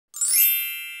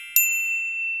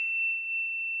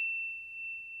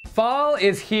Fall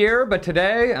is here, but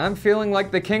today I'm feeling like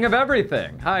the king of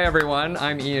everything. Hi everyone,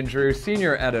 I'm Ian Drew,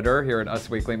 senior editor here at Us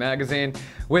Weekly Magazine,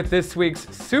 with this week's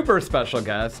super special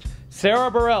guest, Sara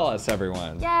Bareilles,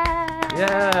 everyone. Yay!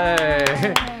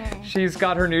 Yay! She's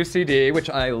got her new CD, which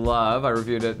I love. I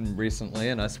reviewed it recently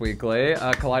in Us Weekly.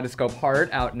 Kaleidoscope Heart,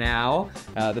 out now.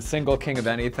 The single King of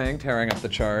Anything, tearing up the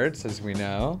charts, as we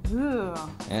know. Ooh,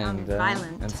 and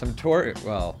violent. And some tour,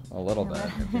 well, a little bit.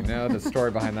 If you know the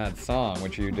story behind that song,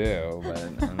 which you do, but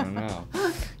I don't know.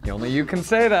 Only you can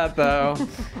say that, though.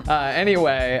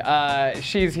 Anyway,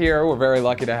 she's here. We're very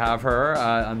lucky to have her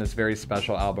on this very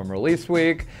special album release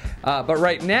week. But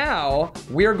right now,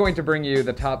 we are going to bring you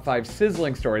the top 5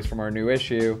 sizzling stories from our new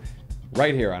issue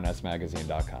right here on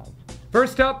usmagazine.com.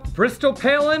 First up, Bristol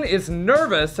Palin is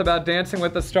nervous about Dancing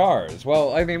with the Stars.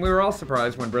 Well, I mean, we were all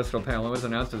surprised when Bristol Palin was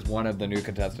announced as one of the new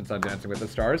contestants on Dancing with the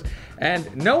Stars,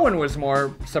 and no one was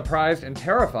more surprised and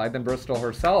terrified than Bristol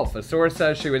herself. A source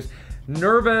says she was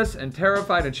nervous and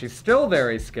terrified, and she's still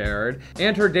very scared.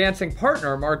 And her dancing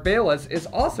partner, Mark Bayless, is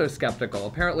also skeptical.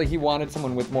 Apparently he wanted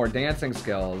someone with more dancing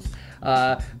skills.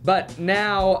 But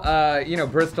now, you know,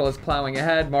 Bristol is plowing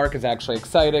ahead. Mark is actually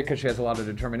excited because she has a lot of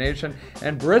determination.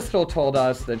 And Bristol told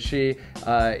us that she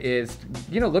is,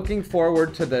 you know, looking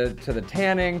forward to the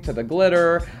tanning, to the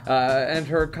glitter, and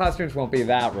her costumes won't be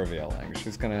that revealing.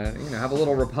 She's gonna, you know, have a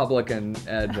little Republican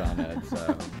edge on it.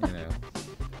 So, you know.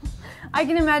 I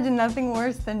can imagine nothing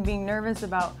worse than being nervous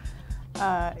about,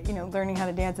 you know, learning how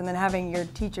to dance and then having your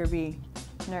teacher be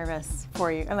nervous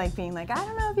for you, or like being like, I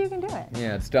don't know if you can do it.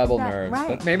 Yeah, it's double nerves. Right.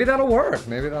 But maybe that'll work.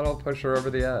 Maybe that'll push her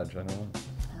over the edge. I don't know.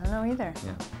 I don't know either.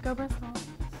 Yeah. Go Bristol.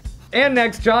 And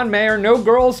next, John Mayer, no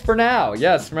girls for now.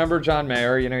 Yes, remember John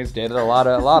Mayer? You know, he's dated a lot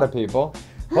of people.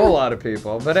 Whole lot of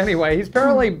people. But anyway, he's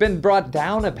apparently been brought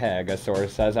down a peg, a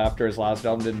source says, after his last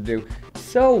album didn't do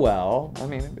so well. I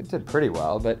mean, it did pretty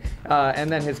well, but and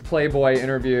then his Playboy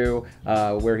interview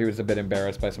where he was a bit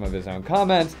embarrassed by some of his own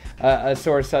comments. A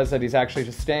source says that he's actually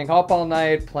just staying up all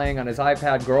night, playing on his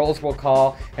iPad. Girls will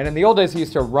call, and in the old days he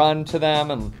used to run to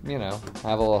them and, you know,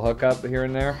 have a little hookup here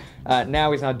and there.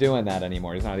 Now he's not doing that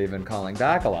anymore. He's not even calling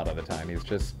back a lot of the time. He's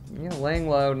just, you know, laying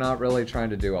low, not really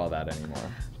trying to do all that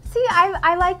anymore. See,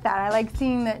 I like that. I like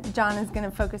seeing that John is going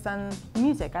to focus on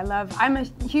music. I'm a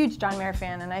huge John Mayer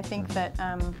fan, and I think that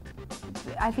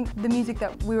I think the music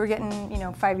that we were getting, you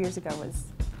know, 5 years ago was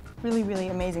really, really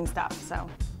amazing stuff. So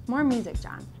more music,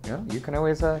 John. Yeah, you can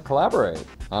always collaborate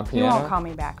on piano. You won't call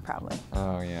me back, probably.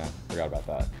 Oh yeah, forgot about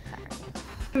that.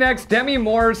 Next, Demi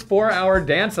Moore's 4-hour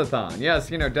dance-a-thon.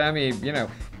 Yes, you know, Demi, you know,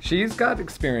 she's got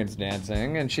experience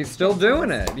dancing, and she's still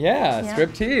doing it. Yeah,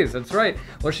 striptease, that's right.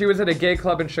 Well, she was at a gay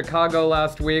club in Chicago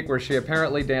last week where she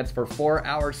apparently danced for 4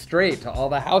 hours straight to all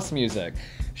the house music.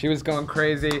 She was going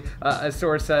crazy. A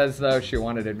source says, though, she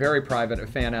wanted it very private. A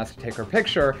fan asked to take her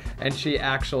picture, and she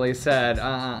actually said,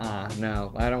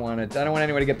 no, I don't want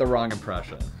anyone to get the wrong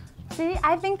impression. See,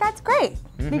 I think that's great,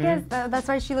 because that's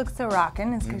why she looks so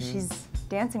rockin', is because she's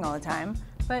dancing all the time.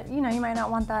 But, you know, you might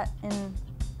not want that in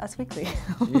Us Weekly.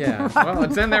 Yeah, well,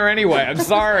 it's in there anyway. I'm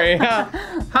sorry.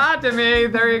 Hot to me.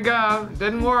 There you go.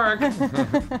 Didn't work.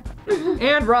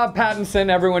 And Rob Pattinson,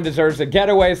 everyone deserves a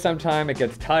getaway sometime. It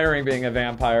gets tiring being a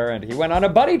vampire, and he went on a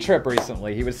buddy trip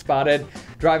recently. He was spotted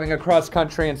driving across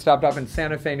country and stopped off in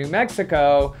Santa Fe, New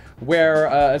Mexico, where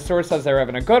a source says they were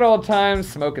having a good old time,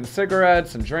 smoking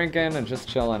cigarettes and drinking and just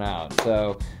chilling out.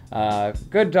 So,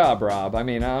 good job, Rob. I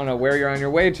mean, I don't know where you're on your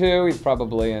way to. He's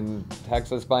probably in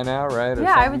Texas by now, right?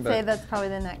 Yeah, I would say that's probably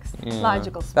the next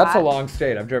logical spot. That's a long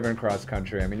state. I've driven cross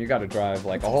country. I mean, you got to drive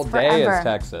like a whole forever. day is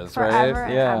Texas, Forever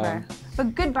right? And ever.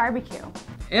 But good barbecue.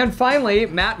 And finally,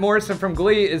 Matt Morrison from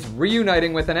Glee is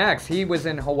reuniting with an ex. He was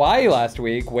in Hawaii last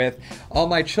week with All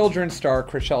My Children star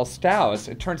Chrishell Stause.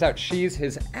 It turns out she's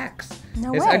his ex.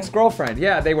 No his way. ex-girlfriend.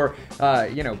 Yeah, they were,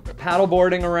 you know,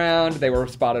 paddleboarding around. They were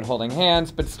spotted holding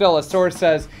hands, but still, a source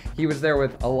says he was there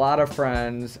with a lot of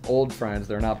friends, old friends.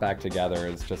 They're not back together.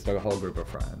 It's just a whole group of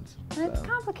friends. It's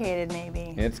complicated,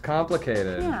 maybe. It's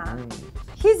complicated. Yeah.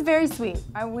 He's very sweet.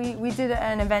 We did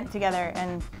an event together,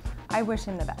 and I wish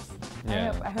him the best.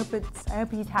 Yeah. I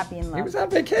hope he's happy in love. He was on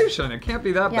vacation. It can't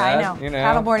be that yeah, bad. I know. You know.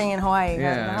 Paddleboarding in Hawaii.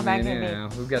 Yeah, How bad I mean, can it you be? know,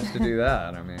 who gets to do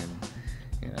that? I mean,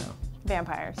 you know.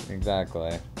 Vampires.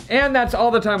 Exactly. And that's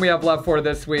all the time we have left for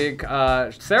this week.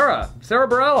 Sara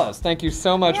Bareilles, thank you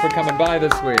so much for coming by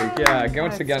this week. Yeah,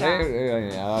 once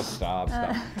again. Stop.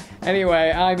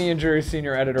 Anyway, I'm Ian Drew,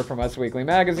 senior editor from Us Weekly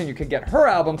Magazine. You can get her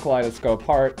album, Kaleidoscope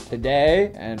Heart,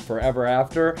 today and forever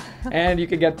after. And you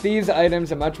can get these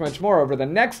items and much, much more over the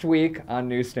next week on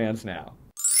newsstands now.